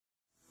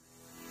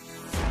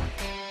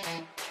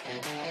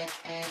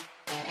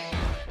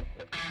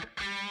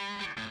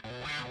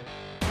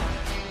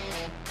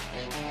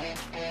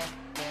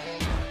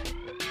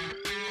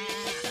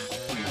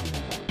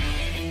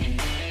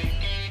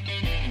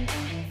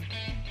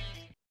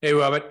Hey,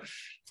 Robert.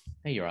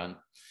 Hey, you're on.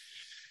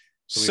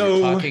 So we were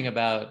So, talking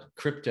about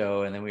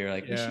crypto, and then we were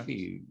like, we should yeah,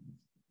 be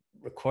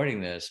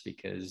recording this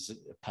because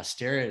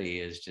posterity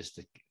is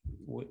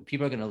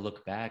people are going to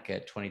look back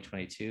at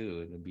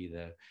 2022. It'll be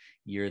the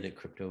year that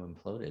crypto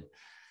imploded.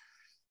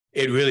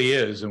 it really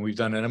is. And we've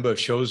done a number of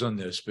shows on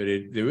this, but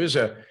there is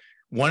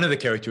one of the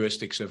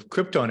characteristics of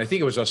crypto, and I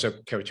think it was also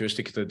a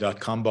characteristic of the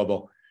dot-com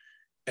bubble,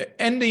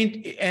 and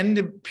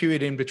the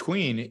period in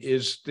between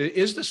is there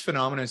is this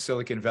phenomenon in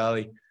Silicon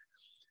Valley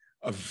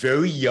of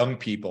very young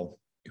people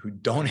who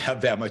don't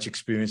have that much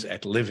experience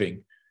at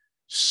living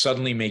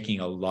suddenly making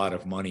a lot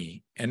of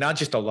money, and not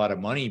just a lot of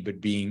money, but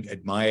being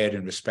admired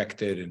and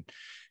respected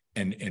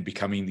and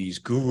becoming these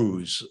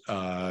gurus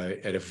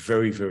at a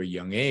very, very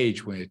young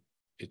age when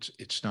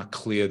it's not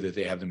clear that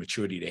they have the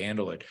maturity to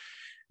handle it.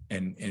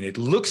 And it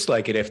looks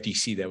like at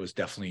FTC that was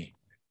definitely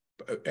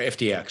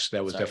FTX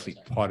that was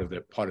definitely part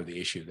of the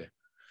issue there.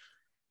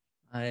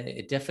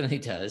 It definitely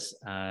does.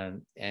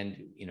 And,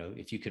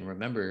 if you can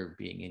remember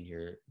being in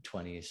your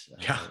 20s,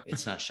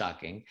 it's not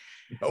shocking.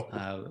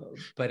 No.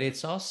 But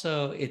it's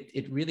also,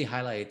 it really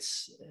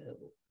highlights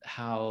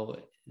how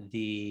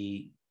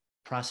the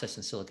process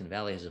in Silicon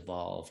Valley has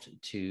evolved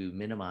to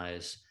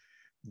minimize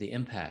the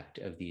impact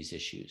of these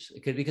issues,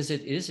 because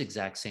it is the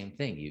exact same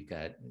thing. You've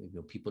got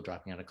people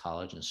dropping out of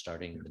college and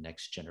starting the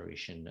next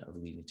generation of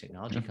leading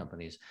technology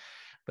companies.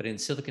 But in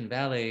Silicon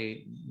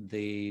Valley,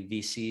 the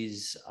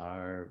VCs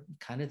are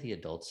kind of the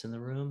adults in the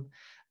room.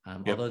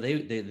 Although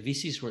the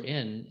VCs were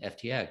in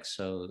FTX,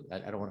 so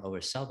I don't want to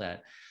oversell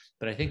that.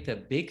 But I think the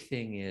big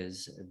thing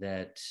is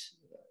that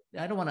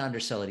I don't want to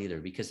undersell it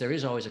either, because there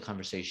is always a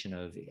conversation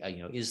of,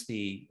 is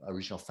the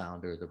original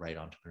founder the right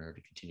entrepreneur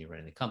to continue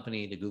running the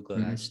company? The Google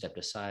guys stepped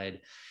aside.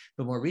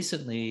 But more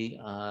recently,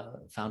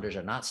 founders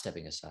are not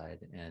stepping aside.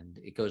 And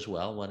it goes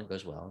well when it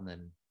goes well, and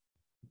then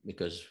it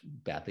goes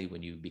badly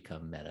when you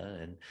become Meta.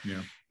 And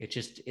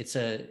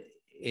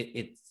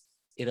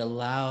it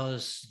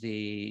allows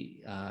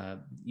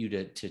you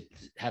to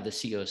have the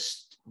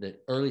CEOs, the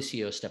early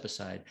CEOs, step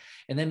aside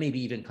and then maybe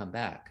even come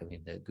back. I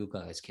mean, the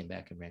Google guys came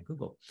back and ran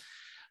Google.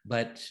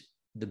 But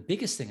the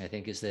biggest thing, I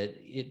think, is that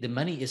the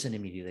money isn't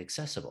immediately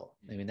accessible.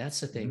 I mean,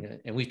 that's the thing.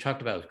 And we've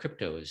talked about with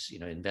crypto is,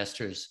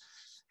 investors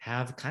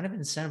have kind of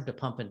incentive to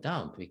pump and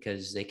dump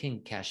because they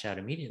can cash out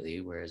immediately.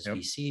 Whereas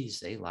VCs,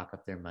 they lock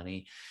up their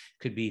money.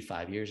 Could be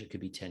 5 years, it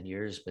could be 10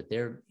 years, but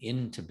they're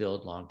in to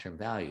build long-term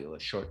value. A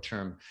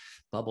short-term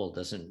bubble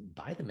doesn't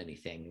buy them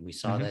anything. And we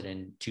saw that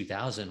in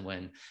 2000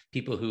 when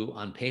people who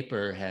on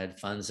paper had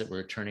funds that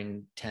were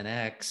turning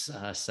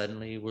 10x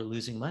suddenly were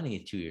losing money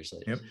 2 years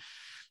later.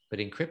 But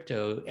in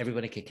crypto,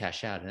 everybody can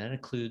cash out, and that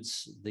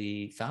includes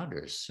the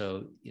founders.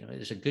 So,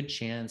 there's a good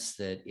chance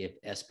that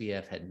if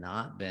SBF had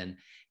not been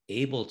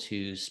able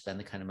to spend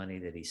the kind of money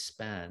that he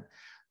spent,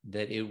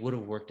 that it would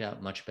have worked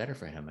out much better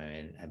for him. I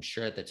mean, I'm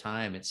sure at the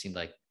time it seemed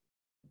like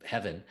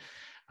heaven,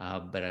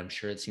 but I'm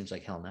sure it seems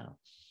like hell now.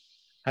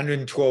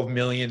 $112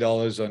 million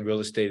on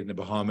real estate in the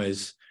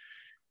Bahamas,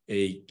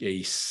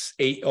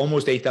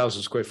 almost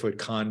 8,000 square foot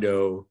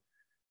condo,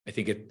 I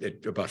think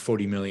at about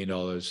 $40 million.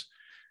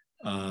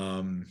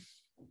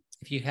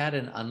 If you had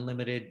an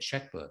unlimited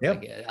checkbook,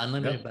 like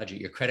unlimited budget,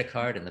 your credit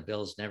card and the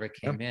bills never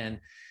came in.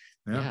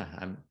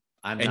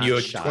 I'm and not you're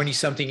shocked. 20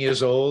 something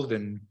years old,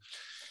 and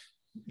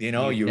you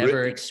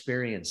never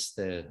experienced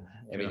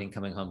everything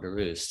coming home to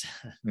roost.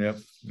 No,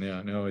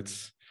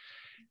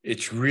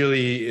 it's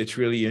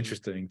really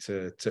interesting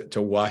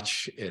to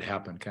watch it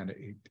happen. Kind of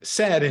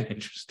sad and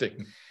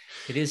interesting.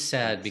 It is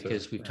sad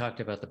because we've talked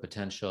about the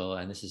potential,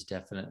 and this is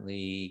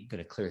definitely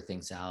going to clear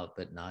things out,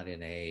 but not in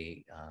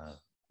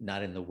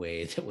the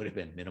way that would have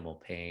been minimal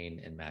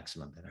pain and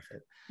maximum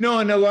benefit. No,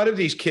 and a lot of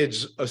these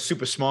kids are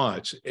super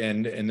smart,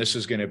 and this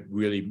is going to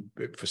really,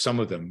 for some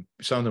of them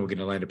are going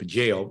to land up in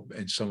jail,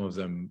 and some of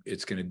them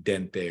it's going to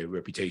dent their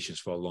reputations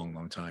for a long,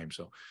 long time.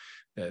 So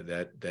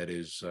that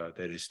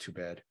is too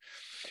bad.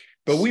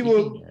 But we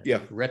will,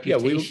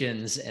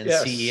 reputations and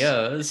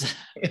CEOs.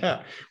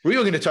 We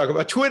were going to talk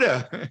about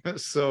Twitter,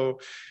 so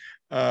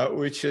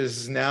which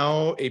is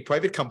now a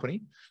private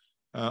company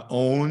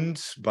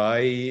owned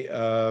by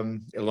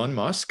Elon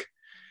Musk,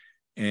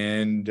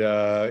 and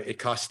it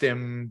cost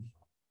him,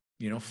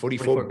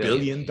 $44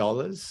 billion,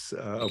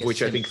 of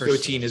which I think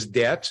 13 is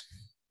debt,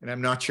 and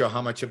I'm not sure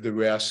how much of the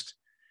rest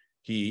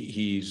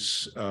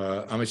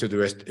how much of the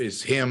rest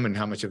is him, and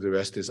how much of the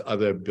rest is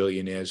other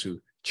billionaires who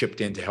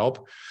chipped in to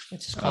help.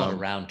 Let's just call it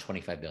around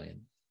 25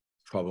 billion.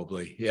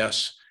 Probably,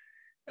 yes.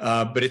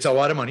 But it's a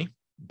lot of money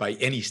by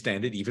any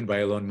standard, even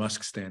by Elon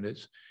Musk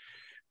standards.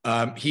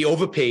 He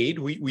overpaid.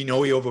 We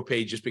know he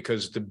overpaid just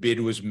because the bid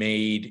was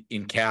made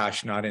in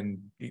cash, not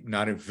in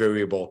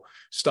variable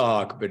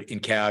stock, but in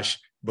cash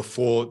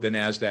before the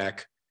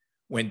NASDAQ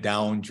went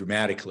down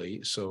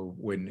dramatically. So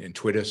when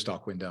Twitter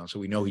stock went down, so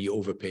we know he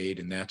overpaid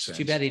in that sense.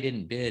 Too bad he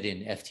didn't bid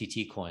in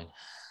FTT coin.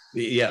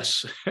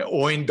 Yes,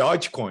 or in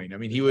Dogecoin. I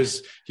mean, he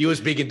was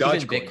big in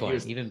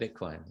Dogecoin. Even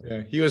Bitcoin.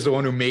 Yeah, he was the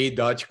one who made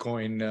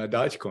Dogecoin,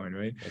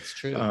 right? That's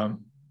true.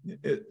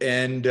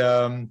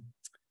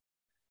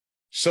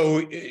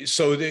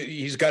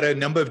 He's got a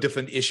number of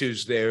different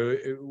issues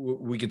there.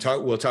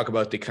 We'll talk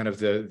about the kind of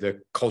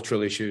the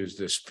cultural issues,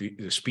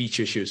 the speech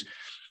issues,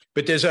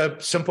 but there's a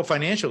simple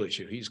financial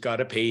issue. He's got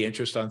to pay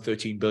interest on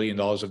 $13 billion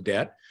of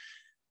debt.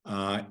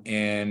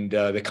 And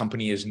the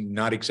company is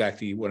not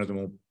exactly one of the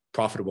more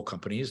profitable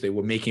companies. They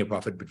were making a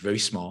profit, but very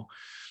small.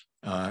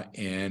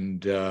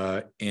 And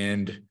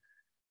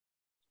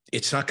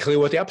it's not clear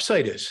what the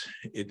upside is.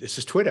 This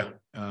is Twitter.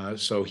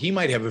 So he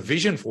might have a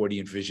vision for what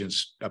he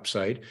envisions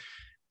upside,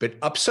 but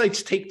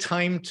upsides take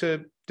time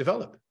to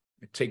develop.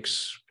 It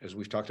takes, as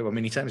we've talked about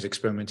many times,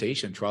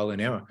 experimentation, trial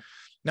and error.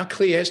 Not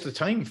clear as the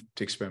time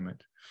to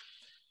experiment.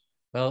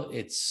 Well,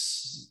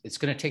 it's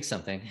going to take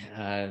something.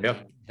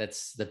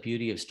 That's the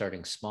beauty of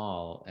starting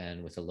small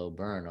and with a low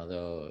burn,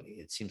 although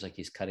it seems like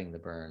he's cutting the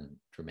burn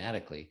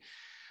dramatically.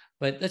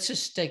 But let's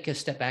just take a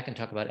step back and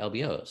talk about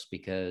LBOs,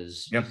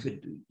 because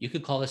you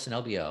could call this an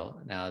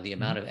LBO. Now, the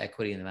amount of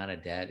equity and the amount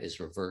of debt is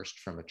reversed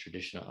from a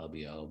traditional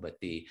LBO, but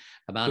the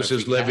amount this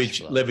is leverage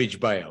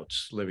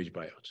buyouts.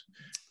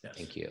 Yes.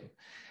 Thank you.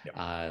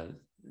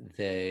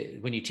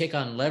 When you take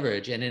on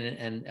leverage, and in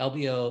an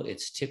LBO,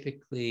 it's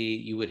typically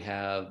you would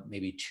have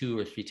maybe 2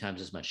 or 3 times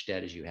as much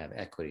debt as you have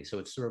equity. So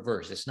it's the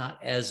reverse. It's not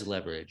as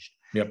leveraged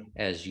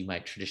as you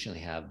might traditionally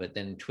have, but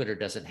then Twitter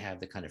doesn't have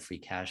the kind of free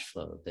cash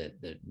flow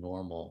that the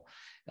normal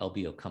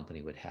LBO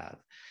company would have.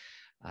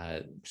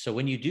 So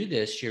when you do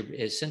this, you're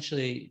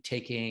essentially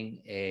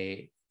taking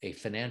a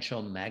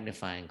financial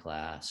magnifying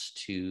glass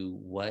to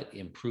what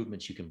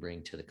improvements you can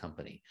bring to the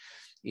company.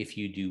 If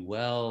you do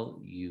well,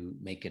 you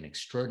make an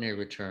extraordinary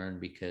return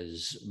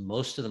because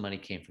most of the money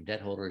came from debt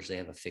holders. They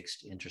have a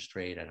fixed interest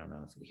rate. I don't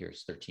know if here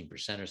it's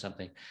 13% or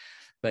something.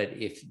 But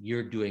if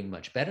you're doing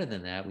much better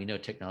than that, we know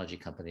technology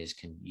companies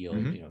can yield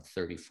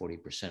 30,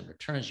 40%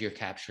 returns. You're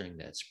capturing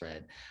that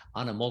spread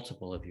on a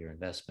multiple of your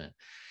investment.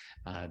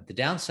 The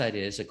downside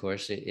is, of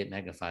course, it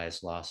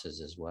magnifies losses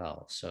as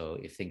well. So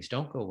if things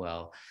don't go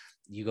well,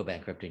 you go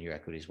bankrupt and your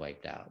equity is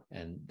wiped out.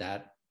 And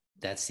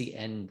that's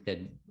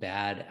the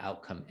bad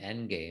outcome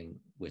end game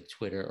with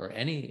Twitter or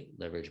any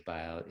leverage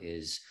buyout,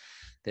 is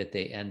that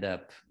they end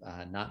up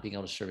not being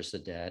able to service the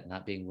debt,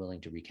 not being willing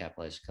to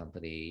recapitalize the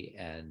company,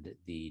 and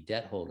the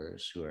debt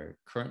holders, who are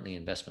currently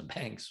investment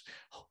banks,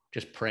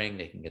 just praying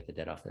they can get the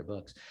debt off their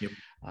books.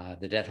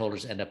 The debt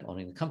holders end up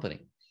owning the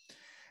company.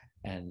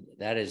 And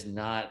that is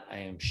not, I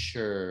am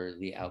sure,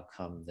 the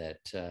outcome that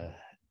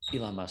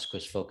Elon Musk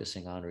was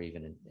focusing on or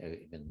even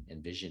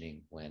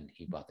envisioning when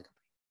he bought the company.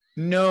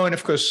 No, and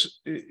of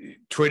course,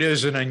 Twitter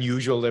is an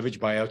unusual leverage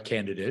buyout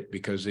candidate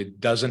because it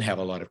doesn't have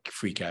a lot of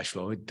free cash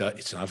flow.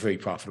 It's not very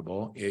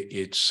profitable.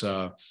 It's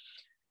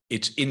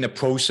in the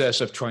process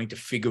of trying to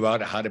figure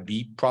out how to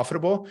be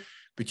profitable,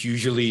 but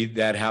usually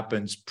that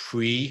happens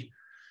pre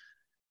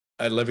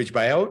a leverage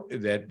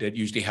buyout. That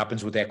usually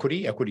happens with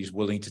equity. Equity is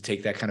willing to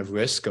take that kind of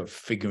risk of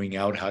figuring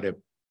out how to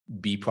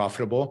be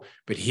profitable.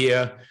 But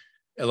here,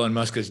 Elon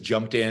Musk has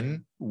jumped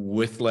in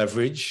with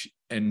leverage,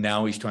 and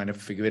now he's trying to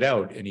figure it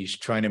out. And he's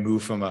trying to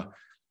move from a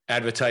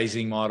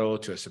advertising model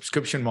to a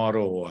subscription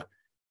model, or a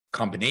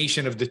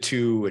combination of the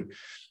two.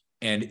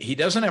 And he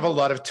doesn't have a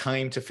lot of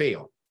time to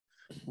fail,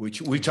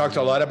 which we talked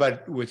a lot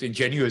about with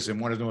Ingenuism.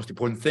 One of the most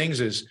important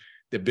things is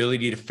the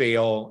ability to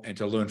fail and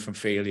to learn from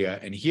failure.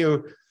 And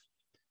here,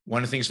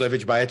 one of the things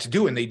leverage buyouts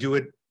do, and they do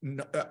it,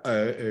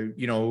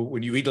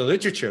 when you read the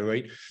literature,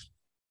 right?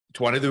 It's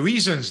one of the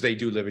reasons they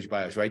do leverage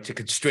buyouts, right? To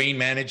constrain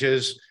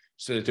managers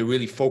so that they're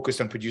really focused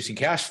on producing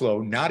cash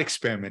flow, not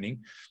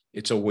experimenting.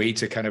 It's a way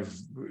to kind of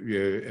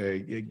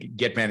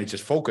get managers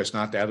focused,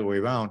 not the other way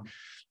around.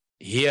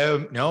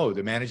 Here, no,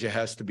 the manager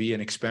has to be an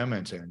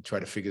experimenter and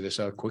try to figure this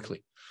out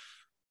quickly.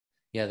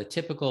 Yeah, the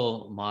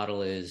typical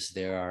model is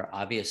there are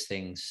obvious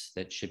things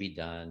that should be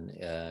done.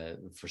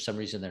 For some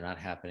reason, they're not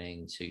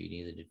happening. So you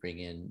need to bring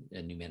in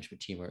a new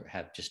management team or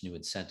have just new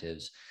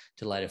incentives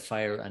to light a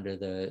fire under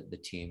the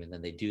team. And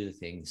then they do the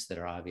things that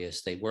are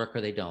obvious. They work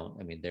or they don't.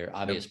 I mean, they're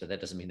obvious, but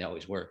that doesn't mean they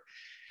always work.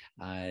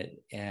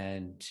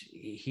 And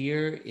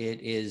here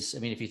it is. I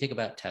mean, if you think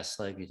about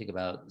Tesla, if you think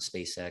about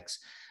SpaceX,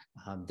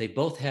 they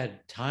both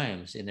had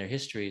times in their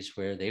histories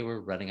where they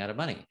were running out of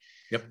money.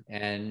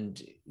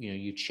 And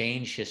you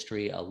change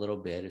history a little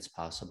bit. It's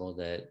possible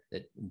that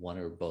one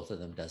or both of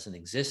them doesn't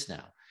exist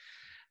now.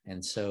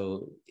 And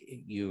so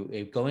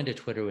you go into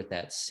Twitter with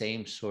that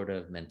same sort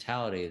of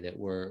mentality that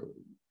we're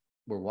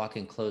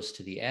walking close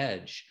to the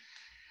edge.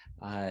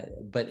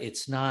 But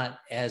it's not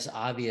as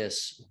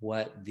obvious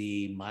what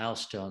the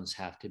milestones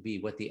have to be,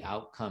 what the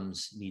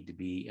outcomes need to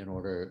be in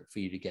order for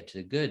you to get to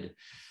the good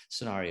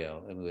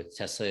scenario. I mean, with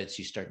Tesla, you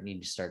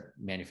need to start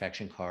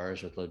manufacturing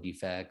cars with low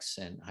defects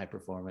and high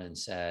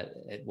performance at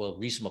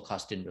reasonable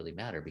cost didn't really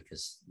matter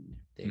because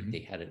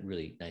they had a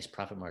really nice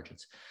profit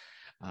margins.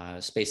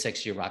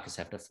 SpaceX, your rockets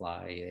have to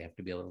fly, they have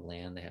to be able to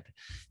land,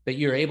 but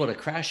you're able to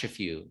crash a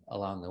few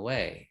along the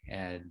way.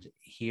 And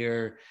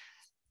here,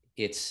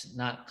 it's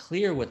not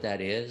clear what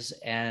that is.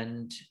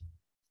 And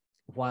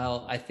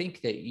while I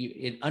think that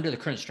under the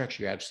current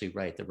structure, you're absolutely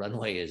right. The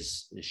runway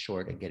is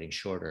short and getting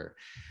shorter.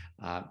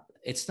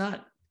 It's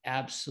not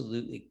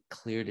absolutely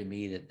clear to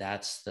me that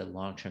that's the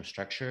long-term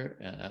structure,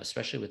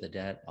 especially with the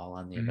debt all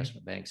on the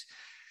investment banks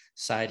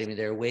side. I mean,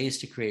 there are ways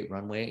to create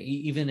runway,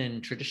 even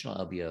in traditional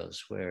LBOs,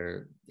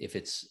 where if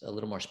it's a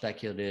little more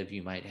speculative,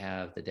 you might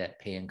have the debt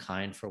pay in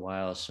kind for a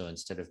while. So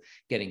instead of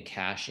getting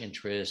cash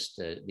interest,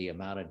 the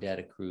amount of debt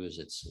accrues,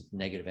 it's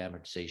negative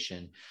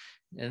amortization.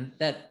 And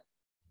that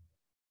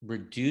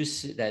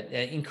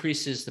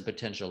increases the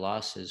potential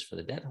losses for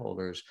the debt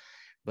holders.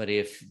 But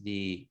if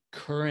the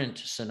current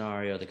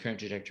scenario, the current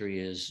trajectory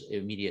is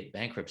immediate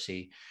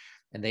bankruptcy,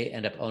 and they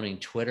end up owning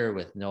Twitter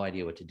with no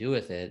idea what to do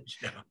with it,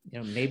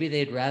 maybe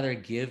they'd rather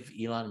give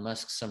Elon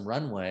Musk some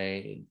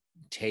runway,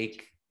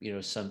 take,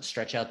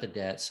 stretch out the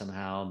debt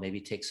somehow, maybe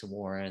take some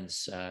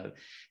warrants.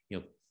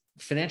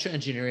 Financial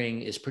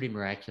engineering is pretty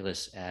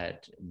miraculous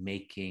at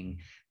making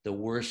the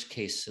worst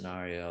case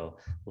scenario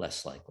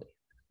less likely.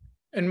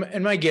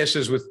 And my guess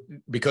is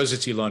because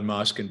it's Elon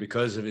Musk and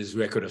because of his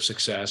record of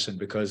success and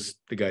because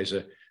the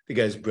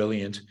guy's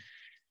brilliant,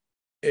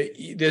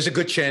 there's a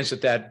good chance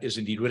that is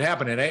indeed what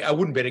happened. And I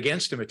wouldn't bet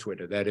against him at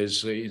Twitter. That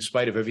is, in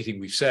spite of everything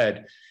we've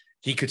said,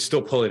 he could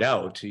still pull it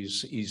out.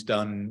 He's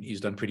done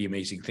pretty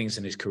amazing things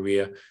in his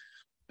career,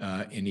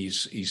 and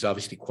he's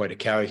obviously quite a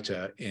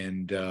character.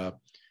 And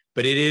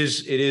but it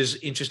is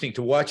interesting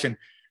to watch. And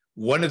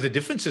one of the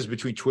differences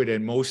between Twitter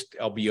and most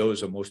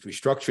LBOs or most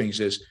restructurings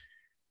is,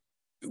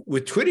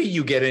 with Twitter,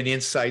 you get an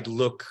inside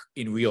look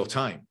in real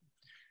time.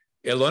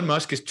 Elon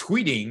Musk is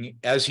tweeting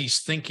as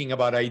he's thinking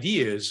about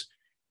ideas.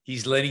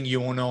 He's letting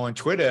you know on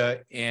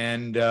Twitter,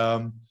 and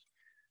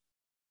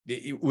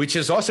which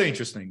is also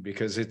interesting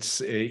because it's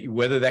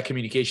whether that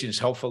communication is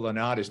helpful or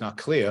not is not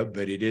clear,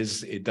 but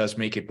it does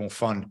make it more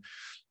fun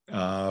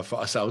for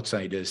us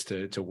outsiders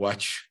to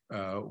watch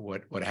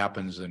what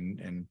happens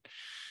and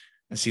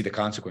see the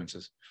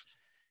consequences.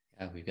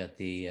 Yeah, we've got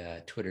the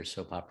Twitter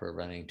soap opera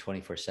running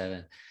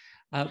 24/7.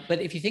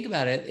 But if you think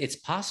about it, it's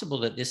possible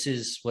that this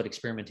is what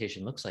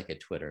experimentation looks like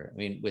at Twitter. I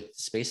mean, with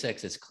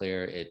SpaceX, it's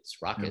clear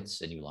it's rockets,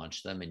 and you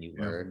launch them and you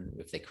learn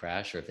if they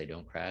crash or if they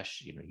don't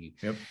crash.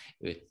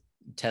 With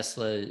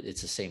Tesla,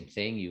 it's the same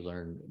thing. You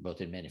learn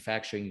both in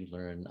manufacturing, you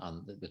learn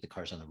with the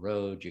cars on the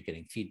road, you're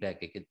getting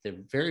feedback.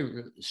 They're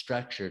very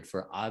structured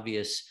for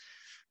obvious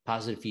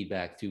positive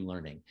feedback through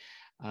learning.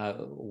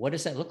 What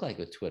does that look like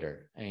with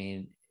Twitter? I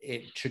mean,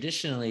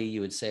 traditionally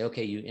you would say,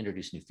 okay, you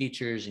introduce new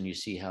features and you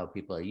see how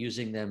people are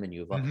using them and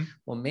you evolve.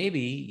 Well, maybe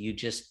you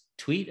just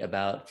tweet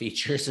about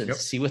features and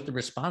see what the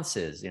response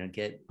is.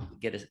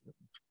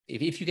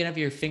 If you can have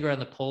your finger on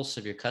the pulse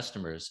of your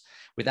customers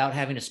without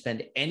having to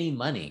spend any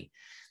money,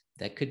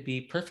 that could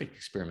be perfect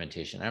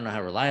experimentation. I don't know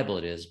how reliable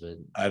it is, but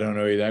I don't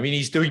know either. I mean,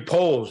 he's doing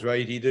polls,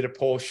 right? He did a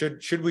poll.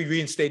 Should we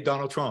reinstate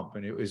Donald Trump?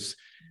 And it was,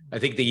 I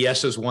think the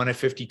yeses won at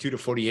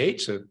 52-48.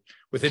 So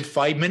within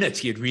 5 minutes,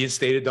 he had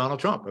reinstated Donald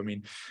Trump. I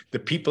mean, the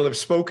people have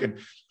spoken.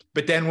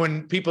 But then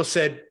when people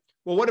said,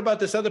 well, what about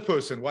this other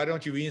person? Why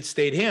don't you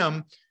reinstate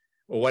him?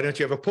 Or why don't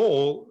you have a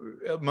poll?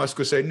 Musk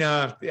would say,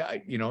 no,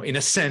 in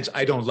a sense,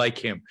 I don't like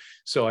him,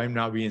 so I'm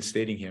not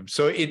reinstating him.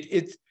 So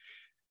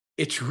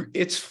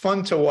it's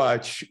fun to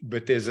watch,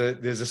 but there's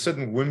a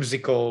certain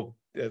whimsical,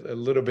 a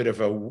little bit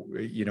of a,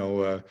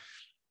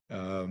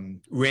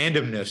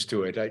 randomness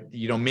to it.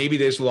 Maybe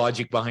there's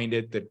logic behind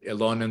it that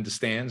Elon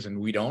understands and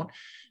we don't,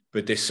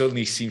 but there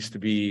certainly seems to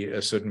be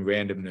a certain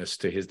randomness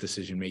to his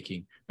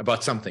decision-making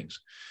about some things.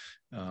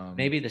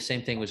 Maybe the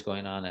same thing was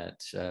going on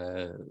at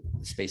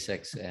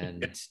SpaceX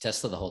and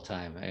Tesla the whole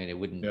time. I mean, it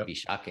wouldn't be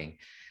shocking,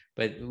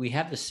 but we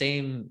have the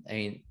same. I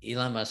mean,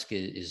 Elon Musk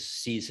is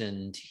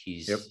seasoned.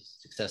 He's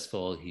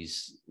successful.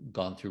 He's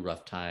gone through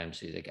rough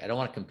times. He's like, I don't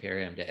want to compare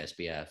him to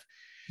SBF.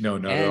 No,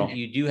 not at all. And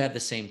you do have the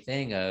same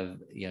thing of,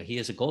 he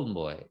is a golden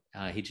boy.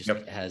 He just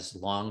has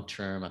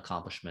long-term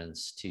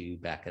accomplishments to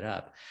back it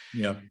up.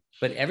 Yeah.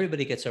 But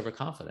everybody gets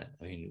overconfident.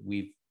 I mean,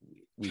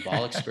 we've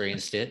all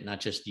experienced it, not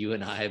just you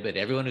and I, but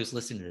everyone who's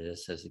listening to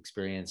this has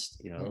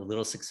experienced, a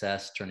little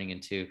success turning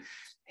into,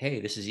 hey,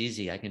 this is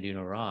easy. I can do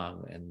no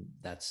wrong. And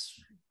that's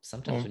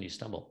sometimes when you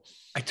stumble.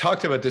 I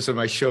talked about this on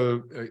my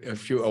show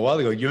a while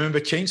ago. You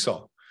remember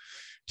Chainsaw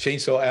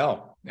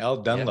Al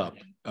Dunlap,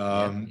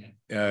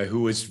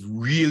 who was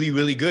really,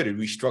 really good at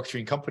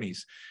restructuring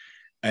companies.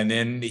 And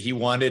then he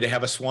wanted to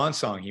have a swan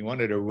song. He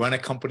wanted to run a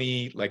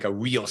company like a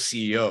real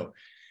CEO.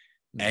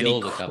 And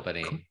build a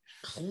company.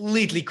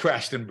 Completely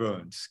crashed and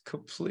burned.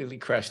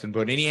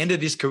 And he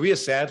ended his career,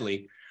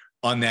 sadly,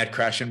 on that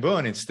crash and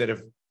burn instead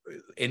of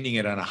ending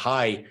it on a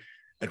high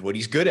at what he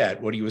was good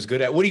at.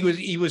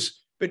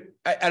 But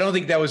I don't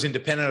think that was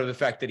independent of the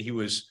fact that he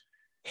was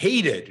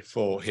hated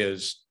for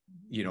his,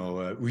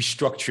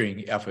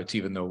 restructuring efforts,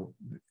 even though,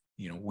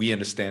 we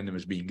understand them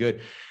as being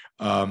good.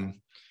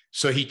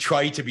 So he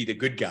tried to be the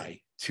good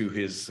guy to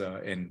his,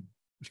 and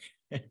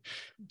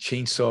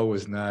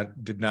Chainsaw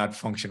did not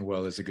function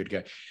well as a good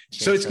guy.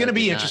 So it's going to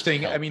be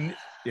interesting. I mean,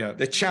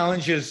 the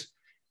challenges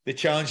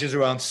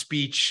around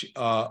speech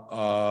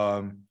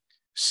are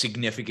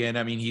significant.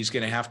 I mean, he's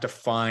going to have to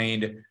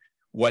find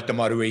what the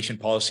moderation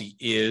policy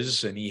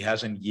is, and he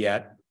hasn't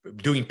yet.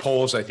 doing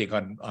polls, I think,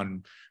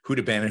 on who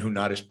to ban and who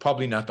not is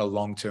probably not the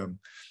long-term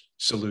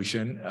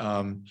solution.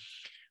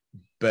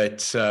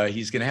 But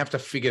he's going to have to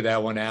figure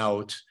that one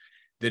out,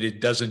 that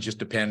it doesn't just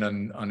depend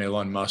on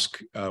Elon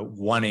Musk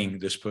wanting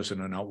this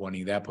person or not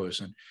wanting that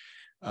person.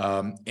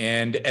 And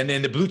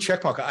then the blue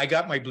check mark, I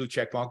got my blue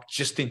check mark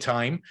just in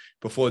time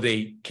before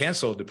they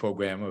canceled the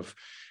program of,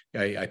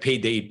 I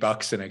paid the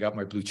 $8 and I got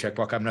my blue check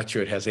mark. I'm not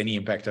sure it has any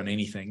impact on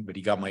anything, but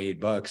he got my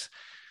 $8.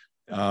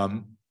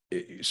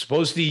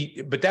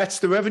 But that's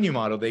the revenue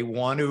model. They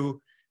want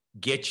to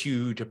get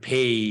you to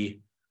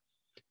pay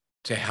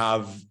to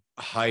have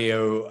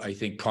higher, I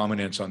think,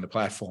 prominence on the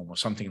platform or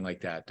something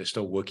like that. They're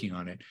still working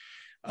on it.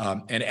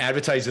 And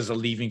advertisers are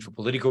leaving for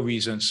political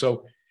reasons.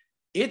 So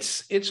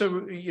it's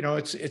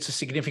a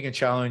significant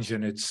challenge,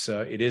 and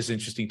it is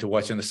interesting to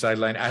watch on the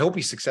sideline. I hope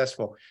he's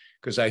successful,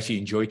 because I actually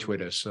enjoy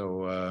Twitter.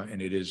 So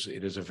and it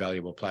is a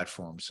valuable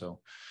platform. So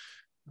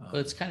well,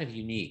 it's kind of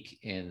unique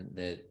in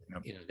that,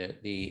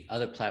 yep, the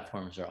other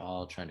platforms are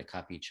all trying to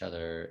copy each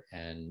other,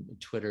 and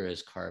Twitter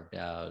has carved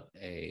out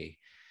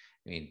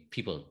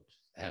people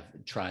have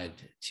tried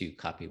to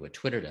copy what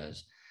Twitter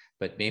does,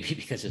 but maybe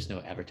because there's no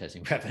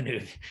advertising revenue,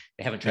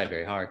 they haven't tried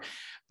very hard.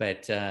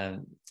 But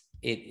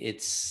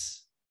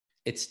it's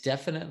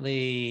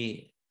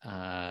definitely,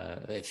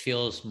 it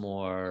feels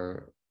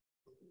more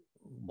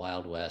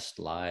Wild West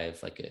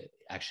live, like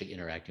actually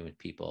interacting with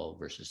people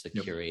versus the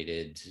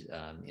curated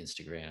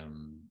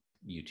Instagram,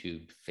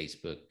 YouTube,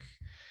 Facebook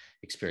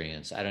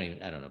experience. I don't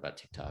know about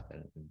TikTok. I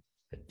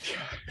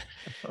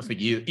don't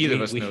think either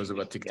of us knows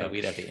about TikTok. Yeah,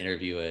 we'd have to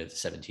interview a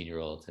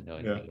 17-year-old to know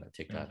anything about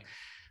TikTok.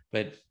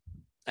 But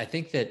I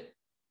think that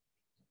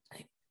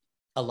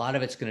a lot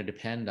of it's going to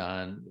depend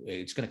on,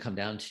 it's going to come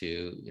down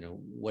to,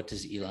 what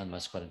does Elon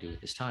Musk want to do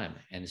with his time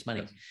and his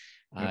money?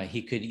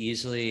 He could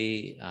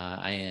easily,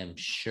 I am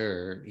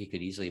sure he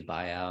could easily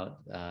buy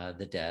out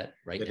the debt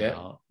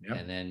now. Yep.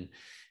 And then,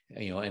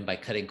 and by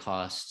cutting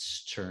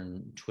costs,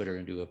 turn Twitter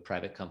into a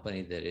private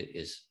company that it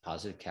is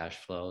positive cash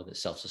flow,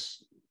 that's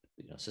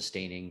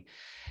sustaining,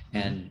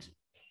 and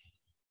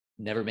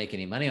never make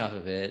any money off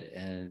of it.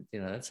 And,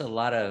 that's a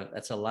lot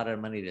of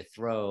money to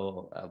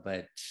throw,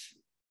 but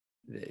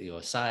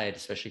aside,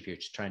 especially if you're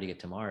trying to get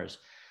to Mars.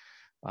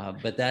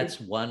 But that's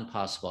one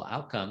possible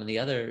outcome. And the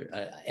other,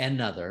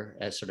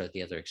 as sort of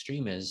the other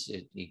extreme is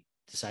he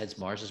decides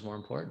Mars is more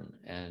important,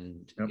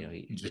 and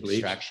the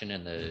distraction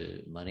and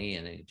the money,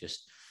 and he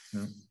just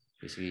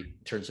basically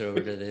turns it over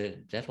to the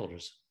debt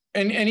holders.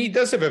 And he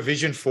does have a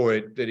vision for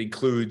it that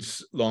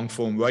includes long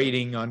form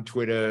writing on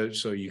Twitter,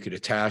 so you could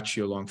attach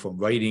your long form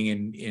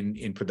writing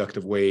in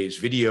productive ways,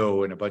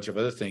 video, and a bunch of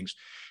other things.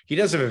 He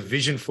does have a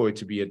vision for it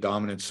to be a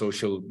dominant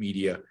social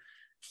media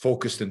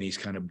focused in these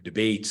kind of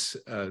debates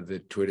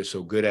that Twitter's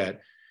so good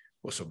at,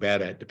 or so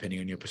bad at, depending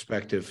on your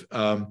perspective.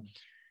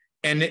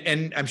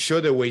 And I'm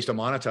sure there are ways to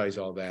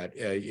monetize all that.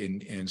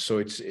 And so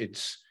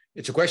it's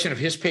a question of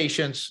his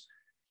patience,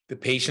 the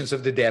patience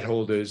of the debt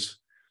holders,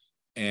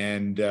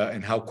 and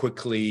how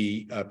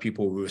quickly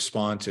people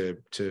respond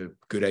to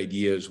good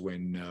ideas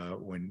when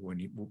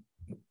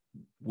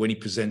he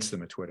presents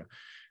them at Twitter.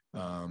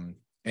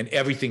 And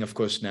everything, of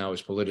course, now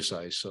is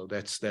politicized. So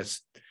that's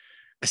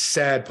a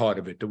sad part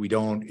of it,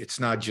 that it's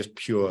not just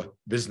pure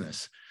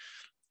business.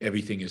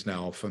 Everything is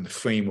now from the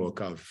framework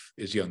of,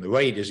 is he on the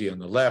right? Is he on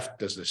the left?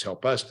 Does this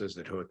help us? Does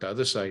it hurt the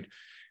other side?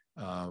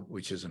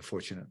 Which is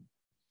unfortunate.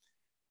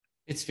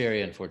 It's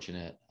very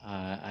unfortunate.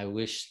 I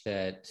wish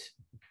that,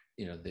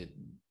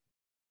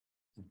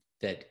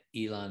 that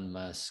Elon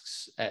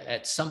Musk's,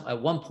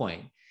 at one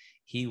point,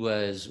 he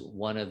was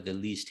one of the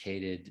least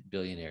hated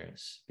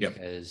billionaires,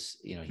 because,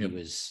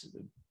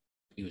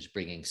 he was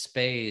bringing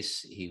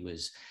space. He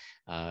was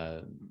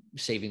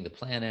saving the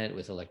planet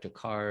with electric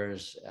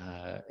cars,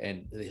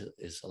 and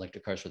his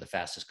electric cars were the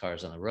fastest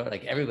cars on the road.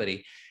 Like,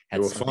 everybody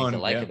had something to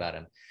like about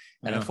him.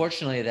 And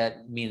unfortunately,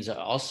 that means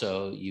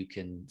also you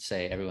can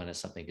say everyone has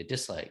something to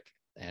dislike.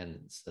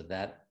 And so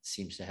that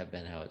seems to have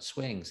been how it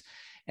swings.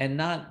 And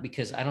not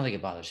because, I don't think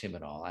it bothers him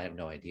at all. I have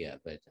no idea,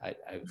 but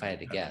if I had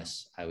to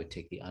guess, I would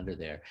take the under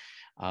there.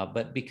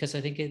 But because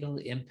I think it'll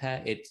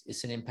impact,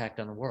 it's an impact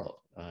on the world.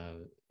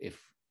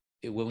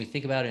 When we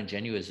think about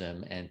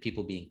ingenuism and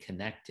people being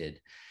connected,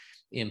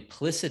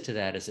 implicit to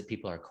that is that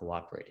people are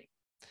cooperating.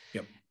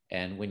 Yep.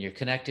 And when you're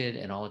connected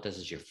and all it does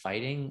is you're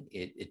fighting,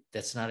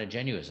 that's not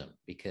ingenuism,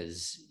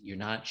 because you're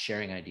not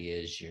sharing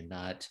ideas, you're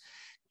not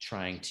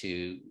trying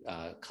to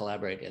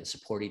collaborate and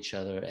support each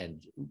other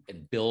and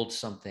build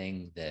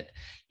something that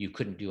you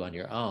couldn't do on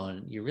your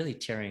own. You're really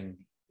tearing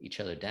each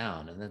other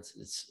down, and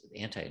it's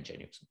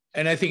anti-ingenuism.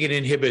 And I think it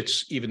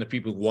inhibits even the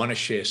people who want to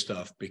share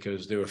stuff,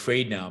 because they're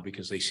afraid now,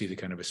 because they see the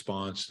kind of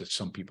response that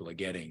some people are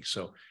getting.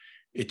 So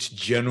it's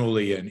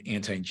generally an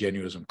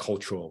anti-ingenuism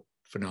cultural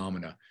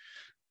phenomena.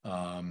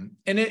 And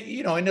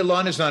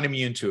Elon is not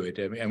immune to it.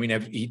 I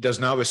mean, he does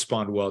not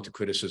respond well to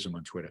criticism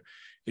on Twitter.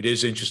 It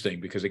is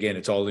interesting because, again,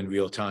 it's all in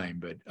real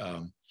time,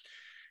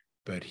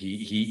 but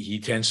he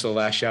tends to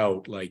lash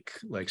out like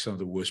some of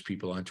the worst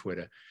people on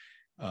Twitter.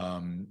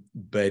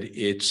 But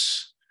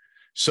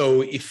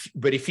So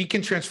but if he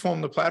can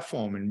transform the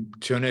platform and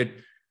turn it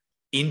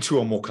into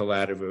a more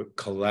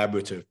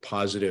collaborative,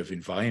 positive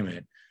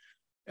environment,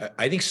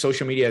 I think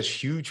social media has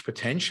huge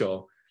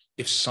potential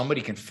if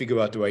somebody can figure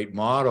out the right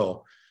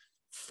model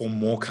for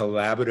more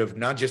collaborative,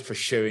 not just for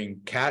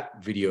sharing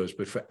cat videos,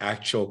 but for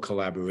actual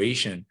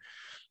collaboration.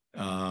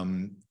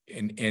 And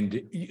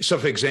so,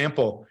 for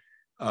example,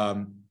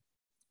 the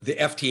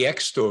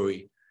FTX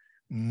story,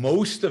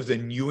 most of the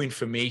new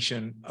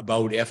information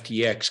about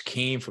FTX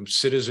came from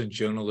citizen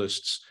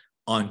journalists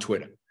on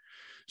Twitter.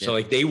 So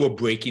like they were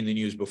breaking the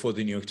news before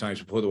the New York Times,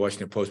 before the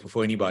Washington Post,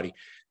 before anybody.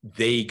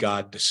 They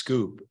got the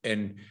scoop.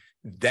 And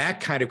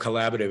that kind of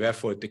collaborative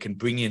effort that can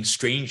bring in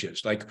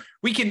strangers, like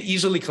we can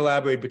easily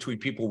collaborate between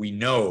people we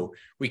know.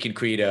 We can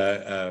create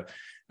a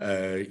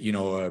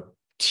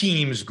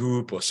Teams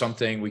group or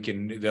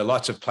something. There are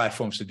lots of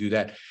platforms to do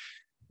that.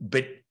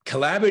 But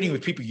collaborating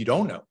with people you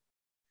don't know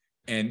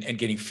and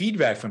getting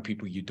feedback from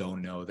people you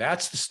don't know,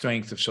 that's the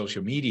strength of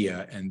social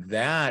media. And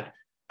that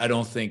I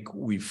don't think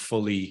we've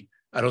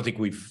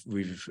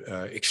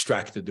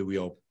extracted the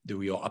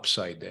real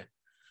upside there.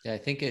 Yeah, I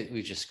think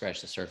we've just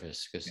scratched the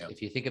surface, because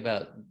if you think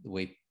about the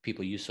way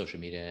people use social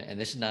media, and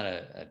this is not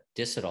a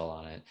diss at all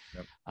on it,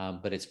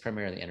 but it's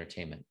primarily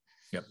entertainment.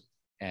 Yep.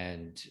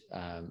 And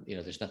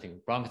there's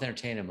nothing wrong with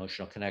entertainment,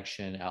 emotional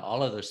connection.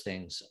 All of those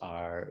things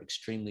are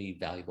extremely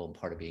valuable and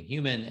part of being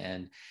human.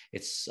 And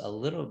it's a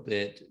little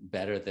bit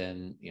better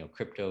than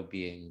crypto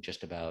being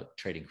just about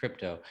trading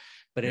crypto,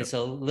 but it's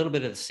a little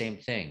bit of the same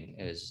thing.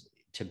 As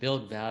to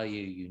build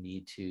value, you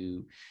need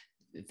to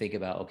think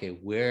about, okay,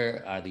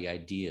 where are the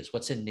ideas?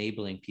 What's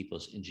enabling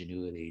people's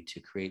ingenuity to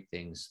create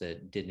things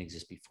that didn't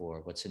exist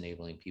before? What's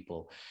enabling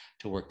people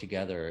to work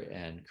together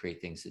and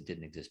create things that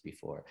didn't exist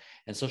before?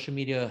 And social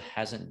media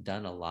hasn't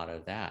done a lot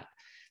of that.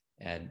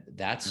 And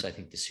that's, I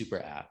think, the super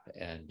app.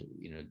 And,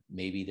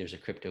 maybe there's a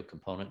crypto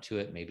component to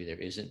it. Maybe there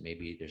isn't.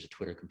 Maybe there's a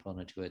Twitter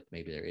component to it.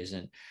 Maybe there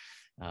isn't.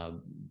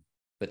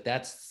 But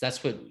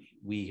that's what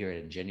we here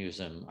at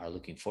Ingenuism are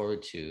looking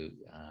forward to.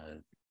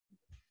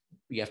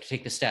 You have to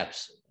take the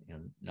steps.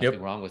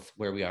 Nothing wrong with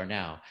where we are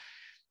now,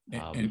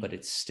 but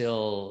it's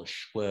still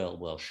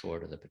well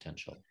short of the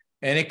potential.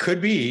 And it could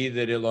be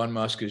that Elon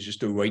Musk is just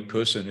the right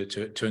person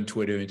to turn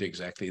Twitter into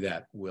exactly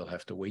that. We'll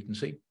have to wait and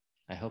see.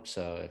 I hope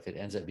so. If it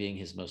ends up being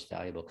his most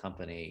valuable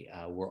company,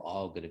 we're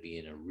all going to be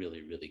in a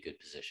really, really good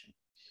position.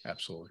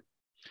 Absolutely.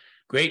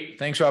 Great.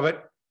 Thanks,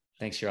 Robert.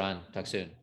 Thanks, Yaron. Talk soon.